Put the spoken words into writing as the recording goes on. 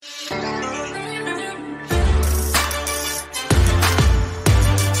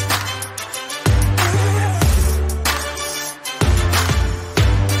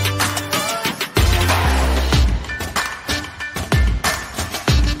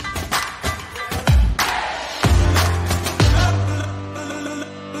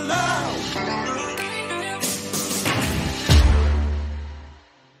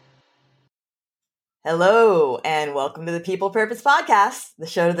Hello, and welcome to the People Purpose Podcast, the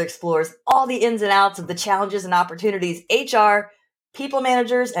show that explores all the ins and outs of the challenges and opportunities HR, people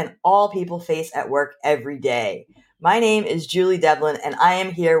managers, and all people face at work every day. My name is Julie Devlin, and I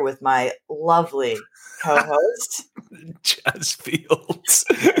am here with my lovely co-host, Chaz Fields.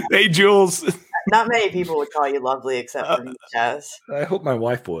 Hey, Jules. Not many people would call you lovely except for me, Chaz. I hope my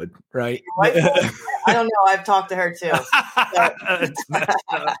wife would, right? Your wife would? I don't know. I've talked to her too.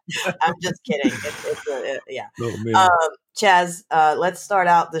 I'm just kidding. Yeah. Oh, Chaz, let's start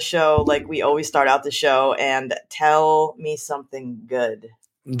out the show like we always start out the show and tell me something good.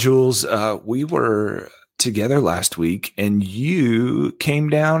 Jules, we were together last week and you came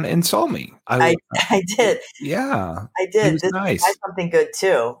down and saw me. I did. Yeah. I did. It was nice. I had something good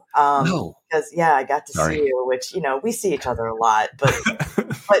too. Because I got to see you, which, we see each other a lot, but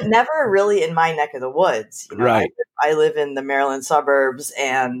never really in my neck of the woods. Right. I live in the Maryland suburbs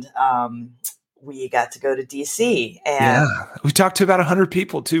and, we got to go to DC and we talked to about 100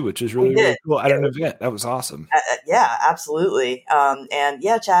 people too, which is really cool at an event. That was awesome. Yeah, absolutely.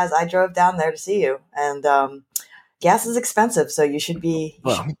 Chaz, I drove down there to see you and, gas is expensive. So you should be,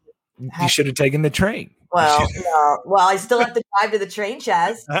 you should have taken the train. Well, I still have to drive to the train,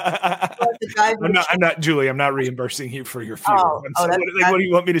 Chaz. I'm not, Julie. I'm not reimbursing you for your fuel. What do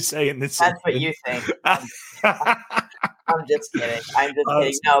you want me to say in this? That's what you think. I'm just kidding.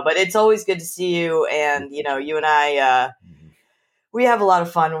 Kidding. No, but it's always good to see you. And, you and I, we have a lot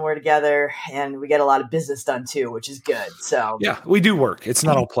of fun when we're together and we get a lot of business done too, which is good. So yeah, we do work. It's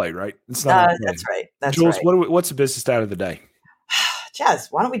not all play, right? It's not. All play. That's right. That's Jules, right. What's the business out of the day? Chaz,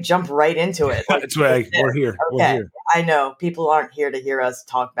 why don't we jump right into it? That's right. We're here. Okay. We're here. I know people aren't here to hear us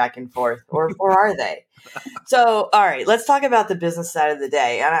talk back and forth, or are they? So, all right, let's talk about the business side of the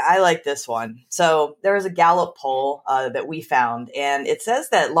day. And I like this one. So there was a Gallup poll that we found, and it says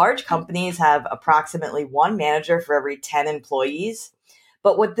that large companies have approximately one manager for every 10 employees.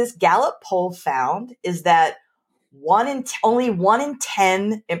 But what this Gallup poll found is that only 1 in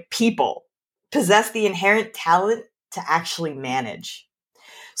 10 people possess the inherent talent to actually manage.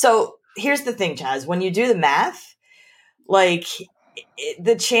 So here's the thing, Chaz, when you do the math,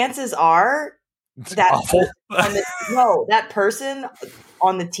 the chances are that that person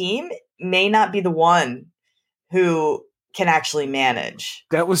on the team may not be the one who can actually manage.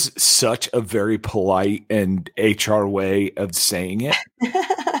 That was such a very polite and HR way of saying it.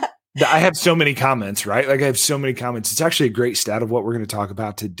 I have so many comments, right? I have so many comments. It's actually a great stat of what we're going to talk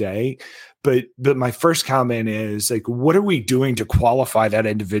about today. But my first comment is what are we doing to qualify that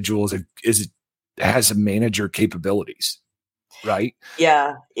individual as a manager capabilities, right?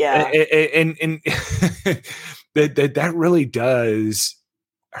 Yeah, yeah. And that really does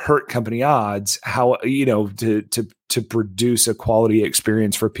hurt company odds. How to produce a quality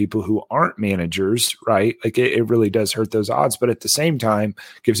experience for people who aren't managers, right? It really does hurt those odds, but at the same time,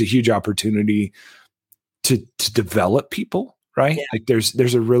 gives a huge opportunity to develop people. Right. Yeah.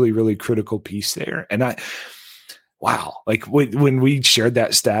 There's a really, really critical piece there. And when we shared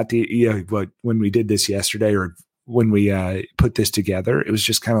that stat, when we did this yesterday or when we put this together, it was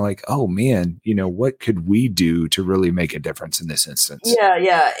just kind of oh man, what could we do to really make a difference in this instance? Yeah.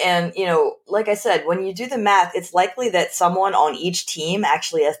 Yeah. And, like I said, when you do the math, it's likely that someone on each team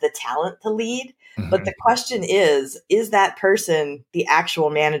actually has the talent to lead. Mm-hmm. But the question is that person the actual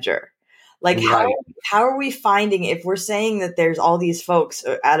manager? How are we finding, if we're saying that there's all these folks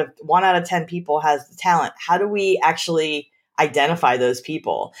one out of 10 people has the talent, how do we actually identify those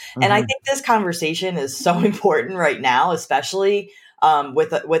people? Mm-hmm. And I think this conversation is so important right now, especially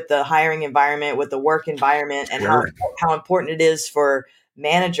with the hiring environment, with the work environment, and how important it is for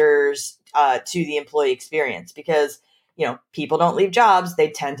managers to the employee experience, because people don't leave jobs,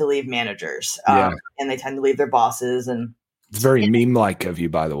 they tend to leave managers and they tend to leave their bosses. And it's very meme-like of you,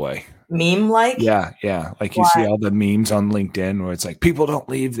 by the way. Meme-like? Yeah. You see all the memes on LinkedIn where it's people don't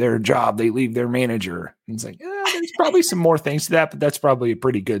leave their job, they leave their manager. And it's there's probably some more things to that, but that's probably a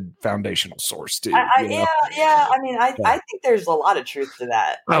pretty good foundational source too. I think there's a lot of truth to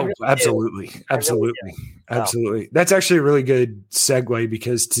that. Oh, absolutely. Absolutely. That's actually a really good segue,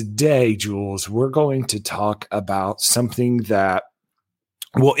 because today, Jules, we're going to talk about something that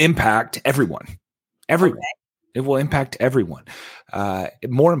will impact everyone. Okay. It will impact everyone.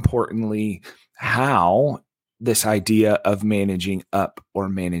 More importantly, how this idea of managing up or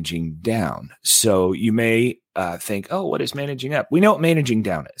managing down. So you may think, oh, what is managing up? We know what managing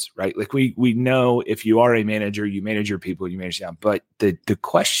down is, right? We know if you are a manager, you manage your people, you manage down. But the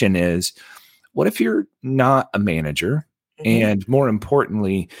question is, what if you're not a manager? Mm-hmm. And more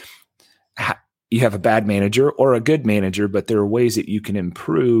importantly, you have a bad manager or a good manager, but there are ways that you can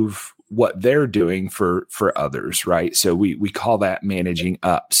improve what they're doing for others, right? So we call that managing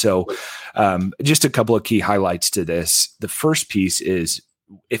up. So just a couple of key highlights to this. The first piece is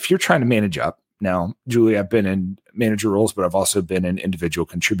if you're trying to manage up. Now, Julie, I've been in manager roles, but I've also been in individual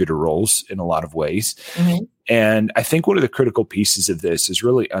contributor roles in a lot of ways. Mm-hmm. And I think one of the critical pieces of this is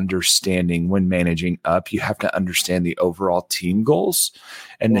really understanding when managing up, you have to understand the overall team goals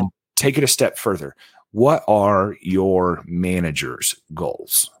and then take it a step further. What are your manager's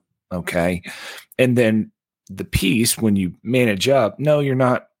goals? Okay. And then the piece when you manage up, no, you're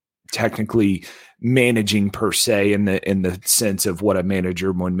not technically managing per se in the sense of what a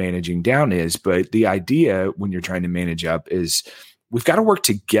manager when managing down is. But the idea when you're trying to manage up is we've got to work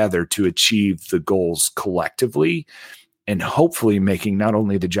together to achieve the goals collectively and hopefully making not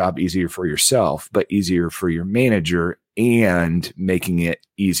only the job easier for yourself, but easier for your manager and making it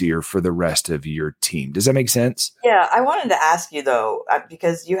easier for the rest of your team. Does that make sense? Yeah. I wanted to ask you though,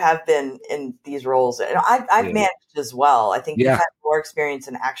 because you have been in these roles and I've managed as well. I think you've had more experience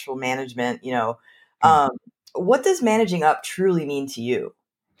in actual management, what does managing up truly mean to you?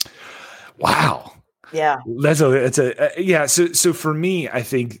 Wow. Yeah. So for me, I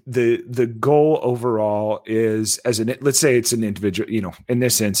think the goal overall is let's say it's an individual, in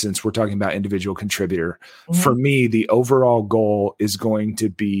this instance, we're talking about individual contributor. Mm-hmm. For me, the overall goal is going to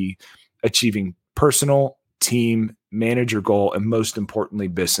be achieving personal, team, manager goal, and most importantly,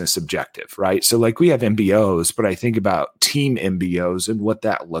 business objective, right? So like we have MBOs, but I think about team MBOs and what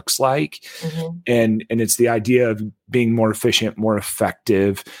that looks like. Mm-hmm. And it's the idea of being more efficient, more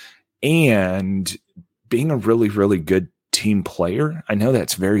effective, and being a really, really good team player. I know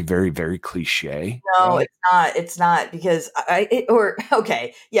that's very, very, very cliche. No, right? It's not because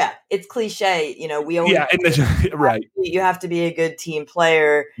it's cliche. We always right. You have to be a good team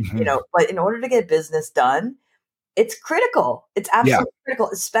player, mm-hmm. But in order to get business done, it's critical. It's absolutely critical,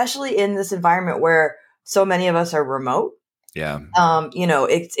 especially in this environment where so many of us are remote. Yeah.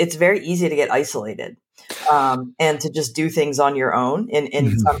 It's very easy to get isolated. And to just do things on your own in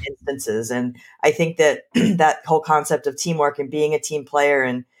mm-hmm. some instances. And I think that that whole concept of teamwork and being a team player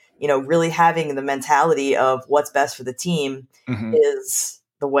and, really having the mentality of what's best for the team mm-hmm. is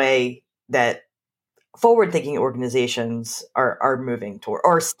the way that forward-thinking organizations are moving toward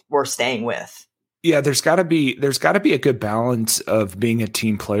or staying with. Yeah, there's got to be a good balance of being a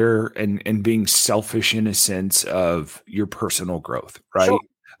team player and being selfish in a sense of your personal growth, right? Sure.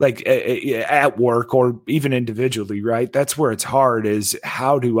 Like at work or even individually, right? That's where it's hard is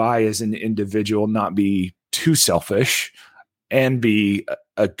how do I as an individual not be too selfish and be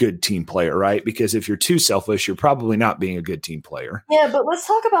a good team player, right? Because if you're too selfish, you're probably not being a good team player. Yeah, but let's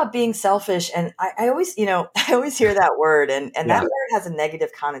talk about being selfish. And I always hear that word and that word has a negative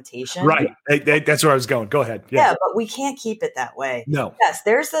connotation. Right. That's where I was going. Go ahead. Yeah, but we can't keep it that way. No. Yes,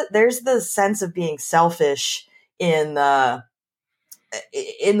 there's the sense of being selfish in the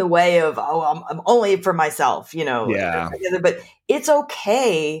way of, I'm only for myself, but it's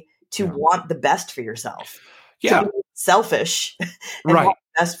okay to want the best for yourself. Yeah. To be selfish and right. want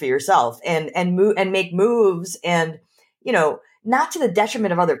the best for yourself and move and make moves and, not to the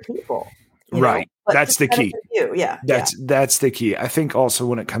detriment of other people. Right. That's the key. Yeah. That's the key. I think also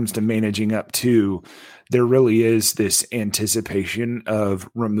when it comes to managing up too, there really is this anticipation of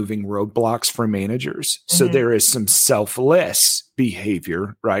removing roadblocks for managers. Mm-hmm. So there is some selfless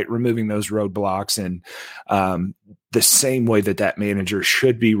behavior, right? Removing those roadblocks and the same way that manager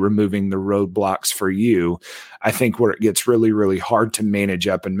should be removing the roadblocks for you. I think where it gets really, really hard to manage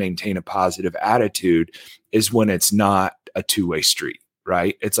up and maintain a positive attitude is when it's not a two-way street.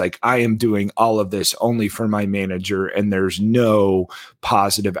 Right. It's like I am doing all of this only for my manager and there's no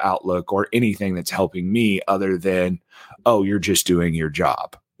positive outlook or anything that's helping me other than, oh, you're just doing your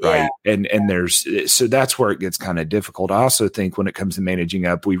job. Right. Yeah. And so that's where it gets kind of difficult. I also think when it comes to managing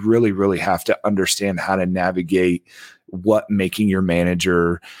up, we really, really have to understand how to navigate what making your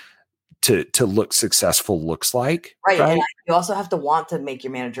manager to look successful looks like. Right. And you also have to want to make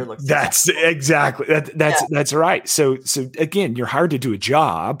your manager look successful. That's exactly. That's right. So again, you're hired to do a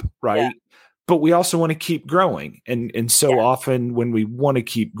job, right? Yeah. But we also want to keep growing. And so often when we want to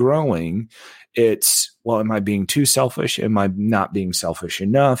keep growing, it's, well, am I being too selfish? Am I not being selfish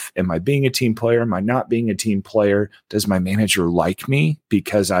enough? Am I being a team player? Am I not being a team player? Does my manager like me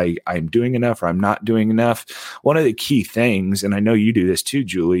because I'm doing enough or I'm not doing enough? One of the key things, and I know you do this too,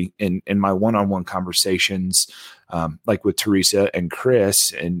 Julie, in my one-on-one conversations, like with Teresa and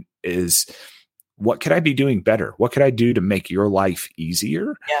Chris, and is what could I be doing better? What could I do to make your life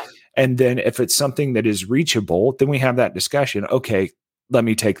easier? Yeah. And then if it's something that is reachable, then we have that discussion. Okay, let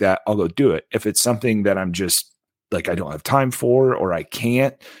me take that. I'll go do it. If it's something that I'm just like, I don't have time for, or I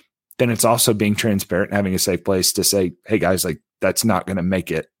can't, then it's also being transparent and having a safe place to say, hey guys, like that's not going to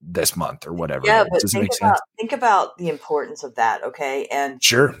make it this month or whatever. Yeah, but Does it make sense? think about the importance of that. Okay. And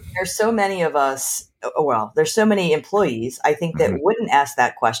Sure. there's so many of us, there's so many employees, I think, that wouldn't ask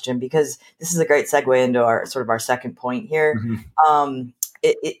that question, because this is a great segue into our sort of our second point here.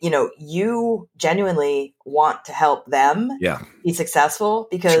 You genuinely want to help them be successful,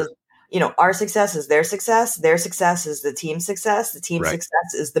 because our success is their success. Their success is the team's success. The team's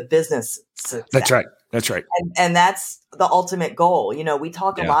success is the business success. That's right. And that's the ultimate goal. We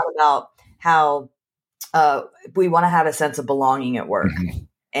talk a lot about how we want to have a sense of belonging at work.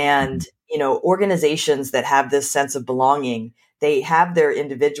 And, organizations that have this sense of belonging, they have their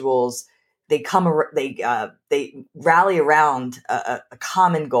individuals, they rally around a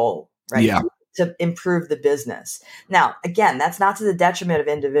common goal, right? Yeah. To improve the business. Now, again, that's not to the detriment of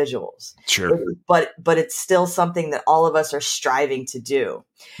individuals. Sure. But it's still something that all of us are striving to do.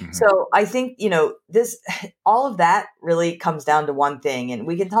 So I think, all of that really comes down to one thing, and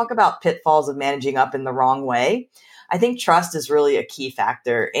we can talk about pitfalls of managing up in the wrong way. I think trust is really a key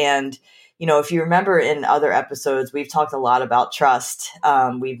factor. And, if you remember in other episodes, we've talked a lot about trust.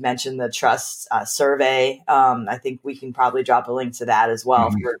 We've mentioned the trust survey. I think we can probably drop a link to that as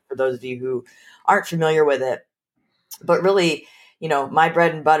well for those of you who aren't familiar with it. But really, my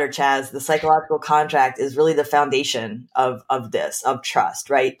bread and butter, Chaz, the psychological contract is really the foundation of trust,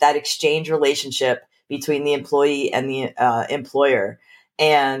 right? That exchange relationship between the employee and the employer,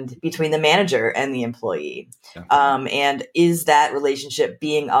 and between the manager and the employee. And is that relationship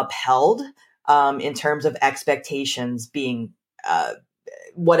being upheld in terms of expectations being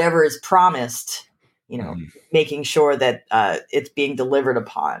whatever is promised, making sure that it's being delivered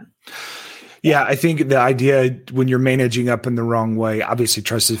upon. Yeah, I think the idea when you're managing up in the wrong way, obviously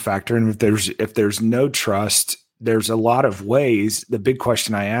trust is a factor. And if there's no trust, there's a lot of ways. The big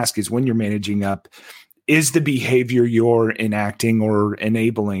question I ask is, when you're managing up, is the behavior you're enacting or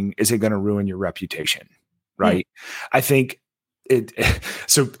enabling, is it going to ruin your reputation? Right. I think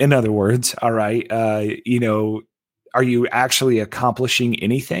so in other words, all right, are you actually accomplishing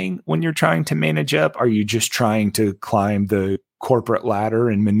anything when you're trying to manage up? Are you just trying to climb the corporate ladder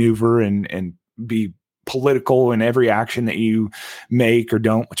and maneuver and be political in every action that you make or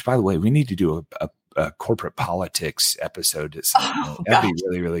don't? Which, by the way, we need to do a corporate politics episode. That'd be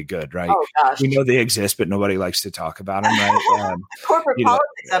really, really good, right? Oh, gosh. We know they exist, but nobody likes to talk about them, right? Corporate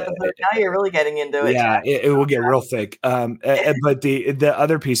politics episode. Now you're really getting into it. Yeah, it will get real thick. But the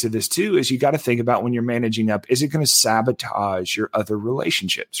other piece of this too is you got to think about, when you're managing up, is it going to sabotage your other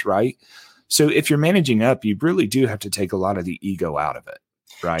relationships, right? So if you're managing up, you really do have to take a lot of the ego out of it,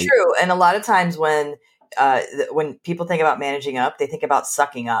 right? True. And a lot of times when people think about managing up, they think about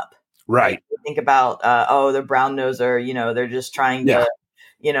sucking up. Right. They think about, they're brown noser, they're just trying to,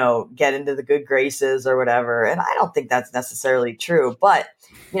 get into the good graces or whatever. And I don't think that's necessarily true. But,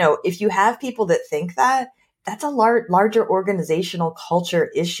 if you have people that think that, that's a larger organizational culture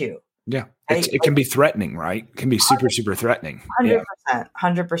issue. Yeah. Right? It can be threatening, right? It can be super, super threatening.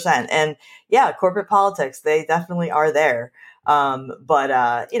 100%. And corporate politics, they definitely are there. But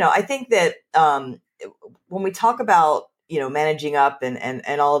I think that when we talk about, managing up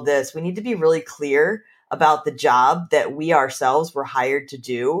and all of this, we need to be really clear about the job that we ourselves were hired to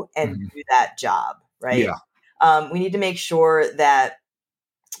do and do that job, right? Yeah. We need to make sure that,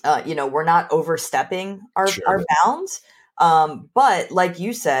 we're not overstepping our bounds. But like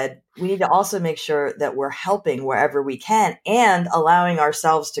you said, we need to also make sure that we're helping wherever we can and allowing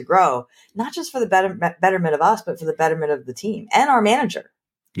ourselves to grow, not just for the betterment of us, but for the betterment of the team and our manager.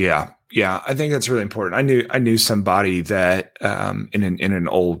 Yeah. I think that's really important. I knew somebody that in an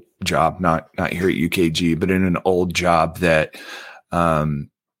old job, not here at UKG, but in an old job that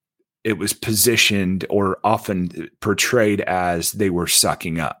it was positioned or often portrayed as they were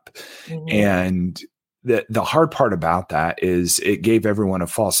sucking up. And the hard part about that is it gave everyone a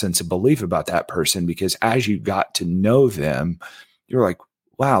false sense of belief about that person, because as you got to know them, you're like,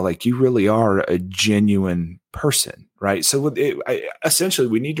 wow, like you really are a genuine person, right? So essentially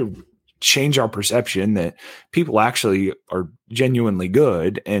we need to change our perception that people actually are genuinely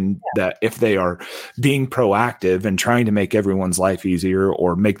good, and that if they are being proactive and trying to make everyone's life easier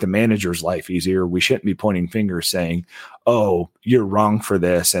or make the manager's life easier, we shouldn't be pointing fingers saying, oh, you're wrong for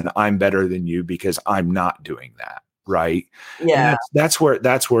this and I'm better than you because I'm not doing that. Right. Yeah. And that's where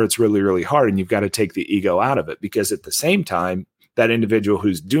it's really, really hard. And you've got to take the ego out of it, because at the same time, that individual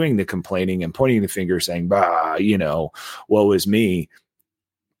who's doing the complaining and pointing the finger saying, bah, woe is me,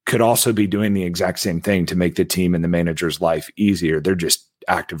 could also be doing the exact same thing to make the team and the manager's life easier. They're just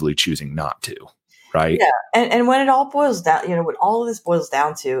actively choosing not to. right? Yeah. And when it all boils down, what all of this boils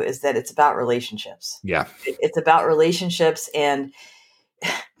down to is that it's about relationships. Yeah. It's about relationships. And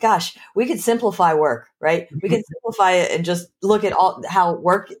gosh, we could simplify work, right? We can simplify it and just look at how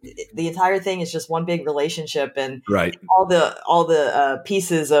work, the entire thing is just one big relationship, and right. all the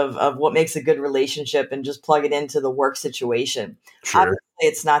pieces of what makes a good relationship, and just plug it into the work situation. Sure. Obviously,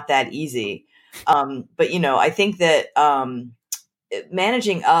 it's not that easy. But I think that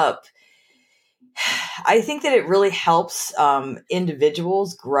managing up, I think that it really helps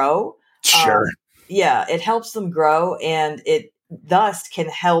individuals grow. Sure. It helps them grow, and it thus can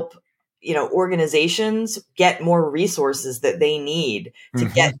help organizations get more resources that they need to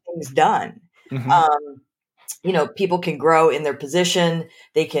get things done. People can grow in their position,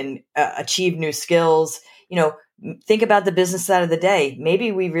 they can achieve new skills. Think about the business side of the day.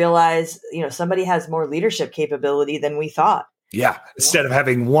 Maybe we realize somebody has more leadership capability than we thought. Yeah. Instead of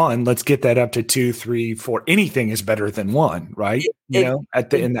having one, let's get that up to 2, 3, 4. Anything is better than one, right?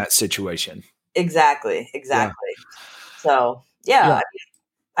 In that situation. Exactly. Yeah. So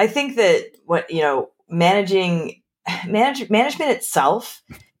I think that management itself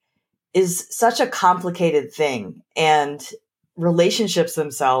is such a complicated thing, and relationships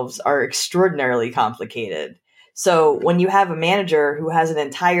themselves are extraordinarily complicated. So when you have a manager who has an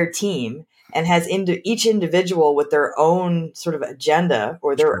entire team and has each individual with their own sort of agenda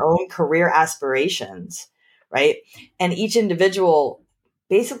or their own career aspirations, right? And each individual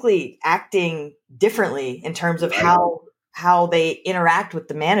basically acting differently in terms of how they interact with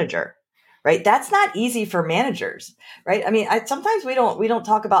the manager, right? That's not easy for managers, right? I mean, sometimes we don't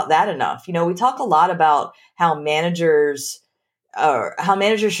talk about that enough. We talk a lot about how managers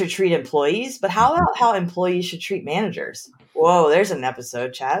should treat employees, but how about how employees should treat managers? Whoa, there's an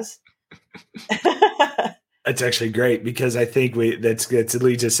episode, Chaz. That's actually great, because I think that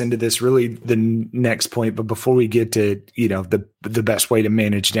leads us into this really the next point. But before we get to, the best way to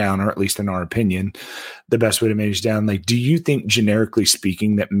manage down, or at least in our opinion, the best way to manage down, like, do you think, generically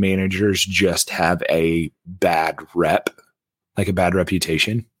speaking, that managers just have a bad rep, like a bad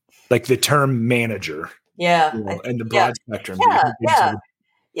reputation, like the term manager? Yeah. And the broad spectrum.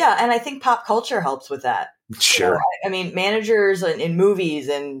 Yeah. And I think pop culture helps with that. Sure. I mean, managers in movies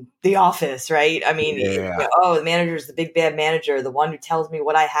and The Office, right? I mean, the manager's the big bad manager, the one who tells me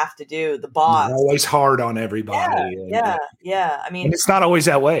what I have to do, the boss. You're always hard on everybody. Yeah. I mean, and it's not always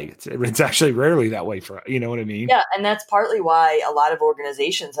that way. It's actually rarely that way for, you know what I mean? Yeah. And that's partly why a lot of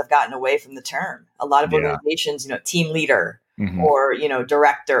organizations have gotten away from the term. A lot of organizations, team leader, or,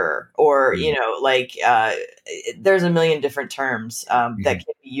 director, or, there's a million different terms that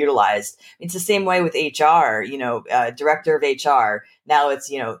can be utilized. It's the same way with HR, director of HR. Now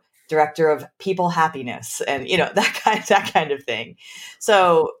it's, director of people happiness, and, that kind of thing.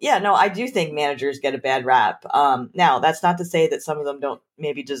 So I do think managers get a bad rap. Now that's not to say that some of them don't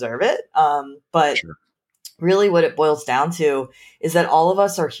maybe deserve it. But really what it boils down to is that all of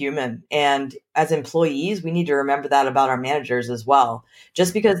us are human. And as employees, we need to remember that about our managers as well.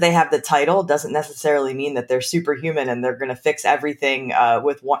 Just because they have the title doesn't necessarily mean that they're superhuman and they're going to fix everything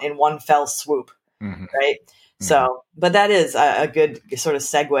in one fell swoop. Right. So, but that is a good sort of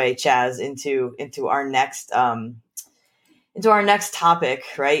segue, Chaz, into our next topic,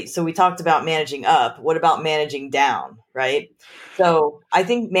 right? So we talked about managing up. What about managing down, right? So I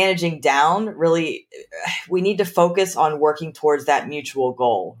think managing down, really, we need to focus on working towards that mutual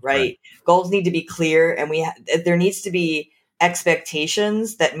goal, right? Goals need to be clear, and there needs to be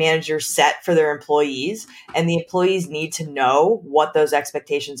expectations that managers set for their employees, and the employees need to know what those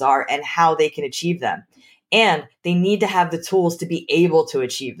expectations are and how they can achieve them. And they need to have the tools to be able to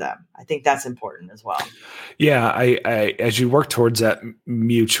achieve them. I think that's important as well. Yeah, I as you work towards that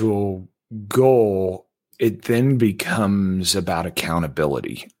mutual goal, it then becomes about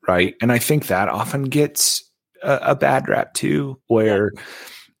accountability, right? And I think that often gets a bad rap too, where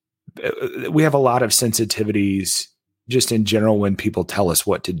we have a lot of sensitivities just in general when people tell us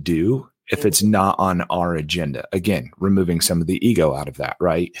what to do, if it's not on our agenda. Again, removing some of the ego out of that,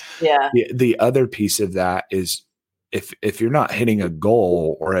 right? Yeah. The other piece of that is if you're not hitting a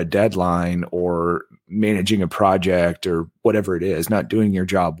goal or a deadline or managing a project or whatever it is, not doing your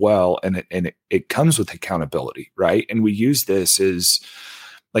job well, and it comes with accountability, right? And we use this as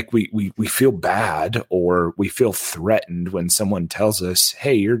like we feel bad or we feel threatened when someone tells us,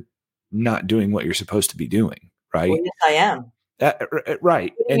 "Hey, you're not doing what you're supposed to be doing," right? Well, yes, I am.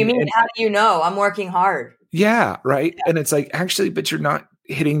 Right. What do you mean? How do you know? I'm working hard. Yeah. Right. Yeah. And it's like, actually, but you're not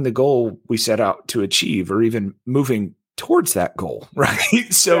hitting the goal we set out to achieve or even moving towards that goal. Right.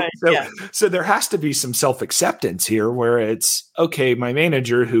 So there has to be some self-acceptance here where it's, okay, my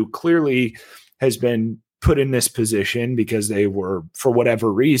manager who clearly has been put in this position because they were, for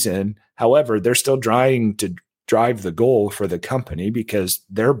whatever reason. However, they're still trying to drive the goal for the company because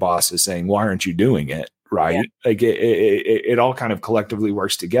their boss is saying, why aren't you doing it? Right. Yeah. Like it all kind of collectively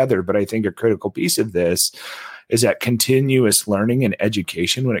works together. But I think a critical piece of this is that continuous learning and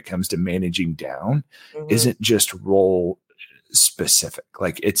education when it comes to managing down isn't just role specific.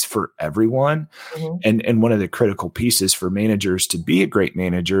 Like it's for everyone. And one of the critical pieces for managers to be a great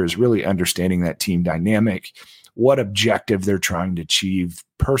manager is really understanding that team dynamic, what objective they're trying to achieve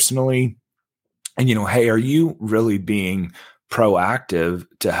personally. And, hey, are you really being proactive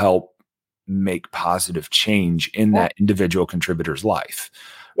to help make positive change in that individual contributor's life?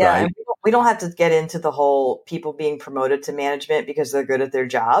 Yeah. Right? We don't have to get into the whole people being promoted to management because they're good at their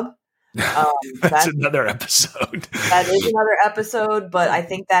job. That's another episode. That is another episode, but I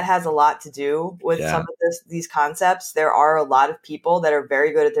think that has a lot to do with some of these concepts. There are a lot of people that are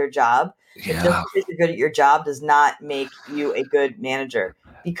very good at their job. Yeah. Just because you're good at your job does not make you a good manager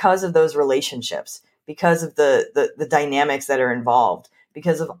because of those relationships, because of the dynamics that are involved,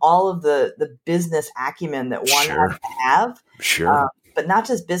 because of all of the business acumen that one has to have. Sure. But not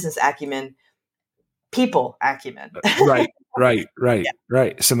just business acumen, people acumen.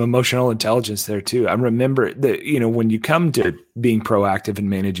 Right. Some emotional intelligence there too. I remember that, when you come to being proactive and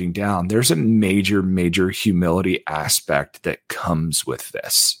managing down, there's a major humility aspect that comes with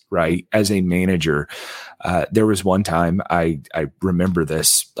this, right? As a manager, there was one time I remember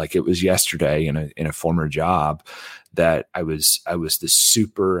this like it was yesterday in a former job that I was the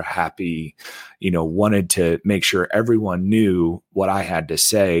super happy, wanted to make sure everyone knew what I had to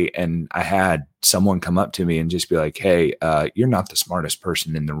say. And I had someone come up to me and just be like, hey, you're not the smartest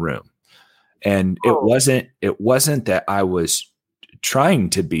person in the room. And it wasn't that I was trying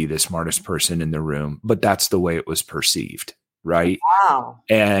to be the smartest person in the room, but that's the way it was perceived. Right. Wow.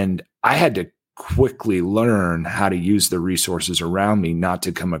 And I had to quickly learn how to use the resources around me not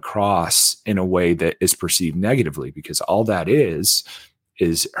to come across in a way that is perceived negatively, because all that is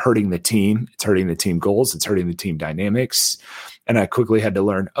hurting the team. It's hurting the team goals. It's hurting the team dynamics. And I quickly had to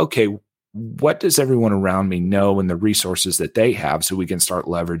learn, okay, what does everyone around me know and the resources that they have so we can start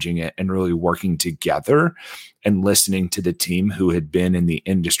leveraging it and really working together and listening to the team who had been in the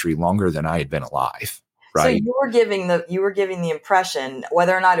industry longer than I had been alive. Right. So you were giving the impression,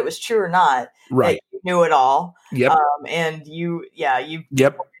 whether or not it was true or not, right, that you knew it all. Yep. And you were in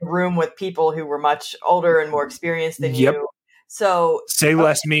a room with people who were much older and more experienced than you. So say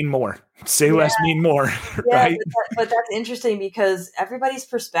less, mean more. Say less, mean more. Right. But that's interesting because everybody's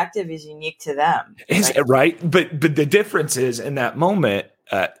perspective is unique to them. Right. But the difference is in that moment,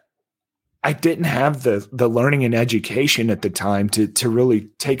 I didn't have the learning and education at the time to really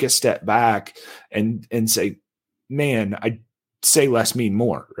take a step back and say, man, I say less, mean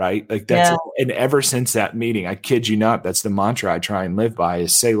more, right? Like that's and ever since that meeting, I kid you not, that's the mantra I try and live by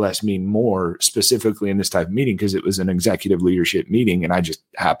is say less, mean more, specifically in this type of meeting, because it was an executive leadership meeting and I just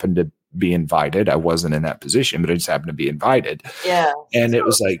happened to be invited. I wasn't in that position, but I just happened to be invited. Yeah. And it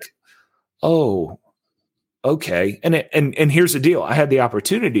was like, oh, okay. And here's the deal. I had the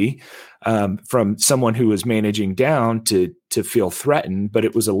opportunity from someone who was managing down to feel threatened, but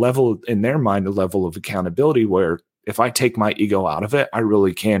it was a level in their mind, a level of accountability where if I take my ego out of it, I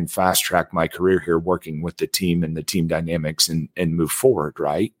really can fast track my career here working with the team and the team dynamics and move forward.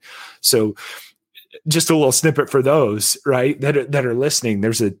 Right. So just a little snippet for those, right, that are listening.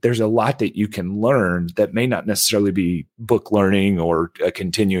 There's a lot that you can learn that may not necessarily be book learning or a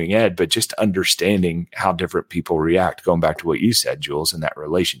continuing ed, but just understanding how different people react, going back to what you said, Jules, in that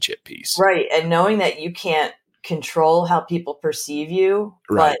relationship piece. Right. And knowing that you can't control how people perceive you,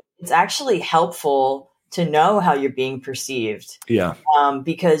 right. But it's actually helpful to know how you're being perceived. Yeah.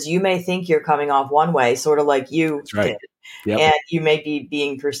 Because you may think you're coming off one way, sort of like you did. Yep. And you may be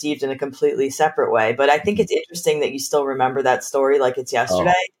being perceived in a completely separate way. But I think it's interesting that you still remember that story like it's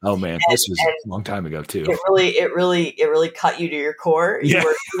yesterday. Oh man, this was a long time ago too. It really cut you to your core. Yeah.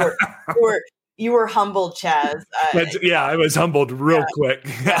 You were humbled, Chaz. I was humbled real quick.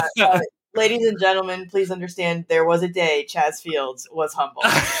 Ladies and gentlemen, please understand there was a day Chaz Fields was humble.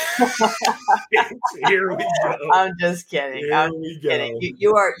 Here we go. I'm just kidding. Kidding.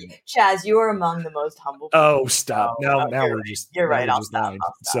 You are, Chaz, you are among the most humble people. Oh, stop. Now we're just... You're right. I'll stop.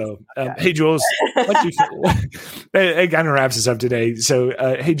 So, hey, Jules, it kind of wraps us up today. So,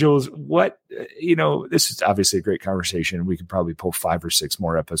 hey, Jules, this is obviously a great conversation. We could probably pull 5 or 6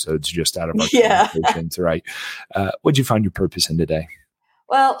 more episodes just out of our conversations, right? What'd you find your purpose in today?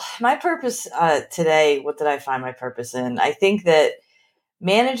 Well, my purpose today, what did I find my purpose in? I think that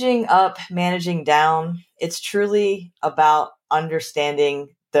managing up, managing down, it's truly about understanding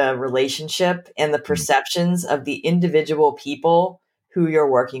the relationship and the perceptions of the individual people who you're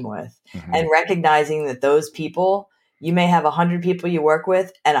working with, and recognizing that those people, you may have 100 people you work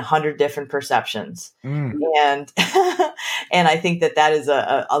with and 100 different perceptions. And and I think that is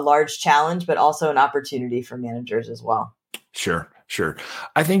a large challenge, but also an opportunity for managers as well. Sure.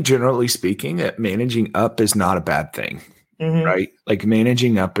 I think generally speaking, that managing up is not a bad thing. Right? Like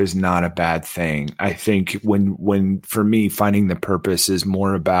managing up is not a bad thing. I think when for me, finding the purpose is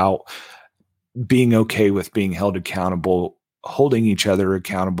more about being okay with being held accountable, holding each other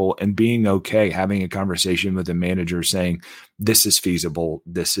accountable, and being okay having a conversation with a manager saying, this is feasible,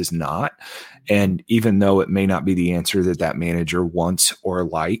 this is not. And even though it may not be the answer that manager wants or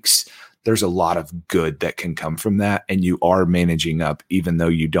likes, there's a lot of good that can come from that. And you are managing up, even though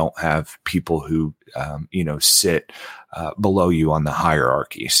you don't have people who, sit below you on the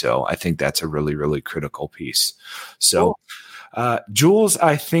hierarchy. So I think that's a really, really critical piece. So, Jules,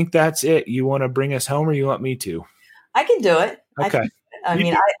 I think that's it. You want to bring us home, or you want me to? I can do it. Okay.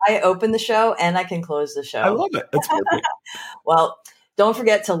 I open the show and I can close the show. I love it. That's perfect. Well, don't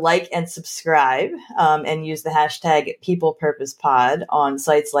forget to like and subscribe, and use the hashtag PeoplePurposePod on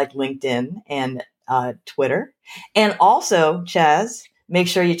sites like LinkedIn and Twitter. And also, Chaz, make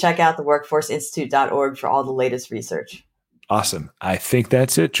sure you check out the workforceinstitute.org for all the latest research. Awesome. I think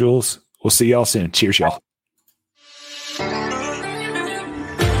that's it, Jules. We'll see y'all soon. Cheers, y'all.